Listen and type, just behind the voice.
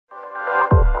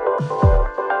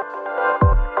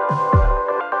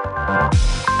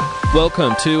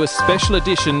Welcome to a special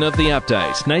edition of The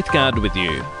Update. Nath Gard with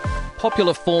you.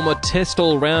 Popular former Test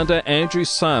all-rounder Andrew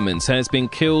Symonds has been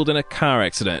killed in a car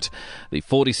accident. The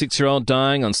 46-year-old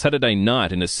dying on Saturday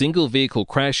night in a single-vehicle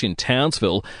crash in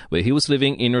Townsville, where he was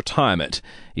living in retirement.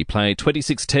 He played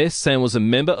 26 tests and was a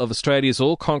member of Australia's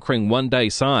all-conquering one-day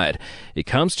side. It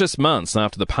comes just months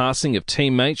after the passing of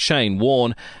teammate Shane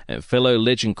Warne and fellow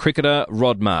legend cricketer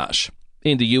Rod Marsh.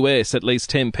 In the US, at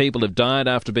least 10 people have died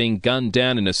after being gunned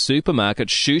down in a supermarket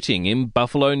shooting in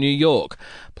Buffalo, New York.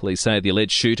 Police say the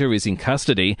alleged shooter is in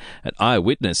custody. An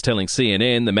eyewitness telling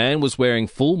CNN the man was wearing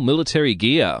full military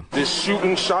gear. Just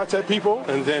shooting shots at people,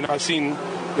 and then I seen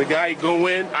the guy go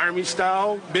in, army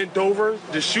style, bent over,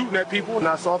 just shooting at people, and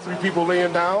I saw 3 people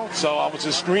laying down. So I was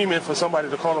just screaming for somebody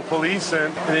to call the police,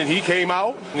 and then he came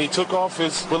out, and he took off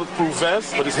his bulletproof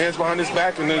vest, put his hands behind his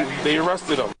back, and then they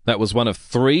arrested him. That was one of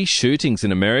 3 shootings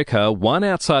in America, one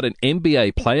outside an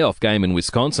NBA playoff game in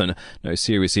Wisconsin. No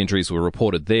serious injuries were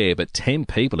reported there, but 10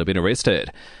 people have been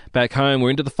arrested. Back home,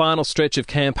 we're into the final stretch of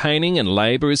campaigning, and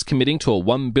Labor is committing to a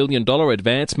 $1 billion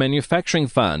advanced manufacturing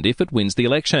fund if it wins the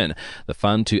election. The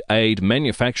fund to aid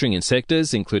manufacturing in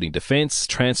sectors including defence,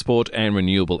 transport and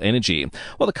renewable energy.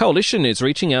 While the coalition is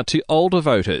reaching out to older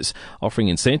voters, offering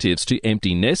incentives to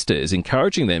empty nesters,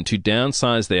 encouraging them to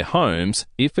downsize their homes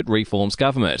if it reforms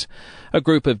government. A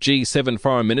group of G7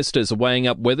 foreign ministers are weighing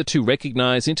up whether to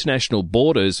recognise international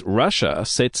borders Russia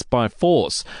sets by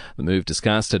force. The move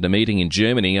discussed at a meeting in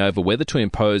Germany over whether to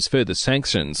impose further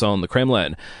sanctions on the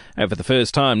Kremlin. And for the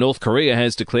first time, North Korea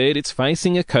has declared it's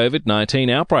facing a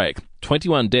COVID-19 outbreak.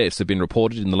 21 deaths have been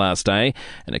reported in the last day,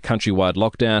 and a countrywide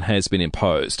lockdown has been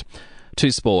imposed. To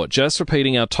sport, just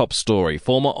repeating our top story,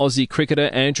 former Aussie cricketer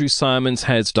Andrew Symonds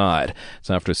has died. It's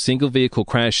after a single-vehicle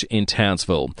crash in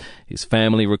Townsville. His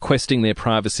family requesting their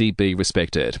privacy be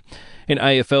respected. In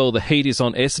AFL, the heat is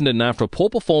on Essendon after a poor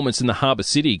performance in the Harbour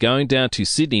City, going down to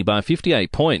Sydney by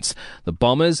 58 points. The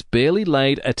Bombers barely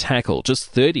laid a tackle, just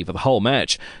 30 for the whole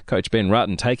match. Coach Ben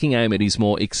Rutten taking aim at his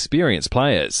more experienced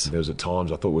players. There was at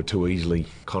times I thought we were too easily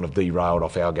kind of derailed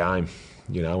off our game,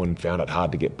 and found it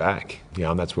hard to get back.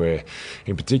 And that's where,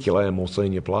 in particular, our more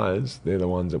senior players, they're the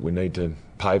ones that we need to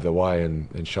pave the way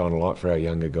and shine a light for our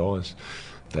younger guys.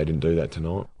 They didn't do that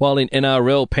tonight. While in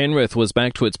NRL, Penrith was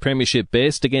back to its premiership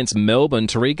best against Melbourne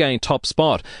to regain top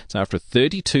spot. It's after a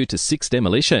 32-6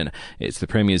 demolition. It's the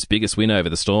Premier's biggest win over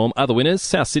the Storm. Other winners,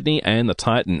 South Sydney and the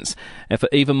Titans. And for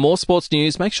even more sports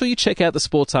news, make sure you check out the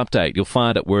Sports Update. You'll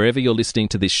find it wherever you're listening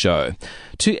to this show.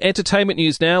 To entertainment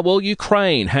news now, well,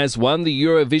 Ukraine has won the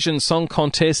Eurovision Song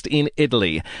Contest in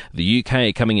Italy. The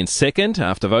UK coming in second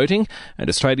after voting, and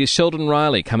Australia's Sheldon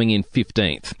Riley coming in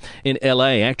 15th. In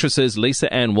LA, actresses Lisa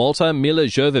Ann Walter, Mila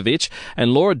Jovovich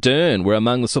and Laura Dern were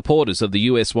among the supporters of the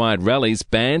US-wide rally's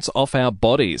Bans Off Our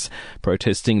Bodies,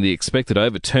 protesting the expected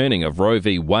overturning of Roe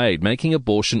v. Wade, making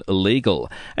abortion illegal.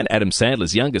 And Adam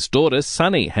Sandler's youngest daughter,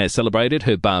 Sunny, has celebrated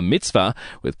her bar mitzvah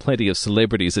with plenty of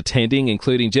celebrities attending,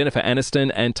 including Jennifer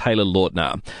Aniston and Taylor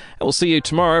Lautner. And we'll see you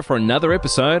tomorrow for another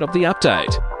episode of The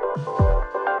Update.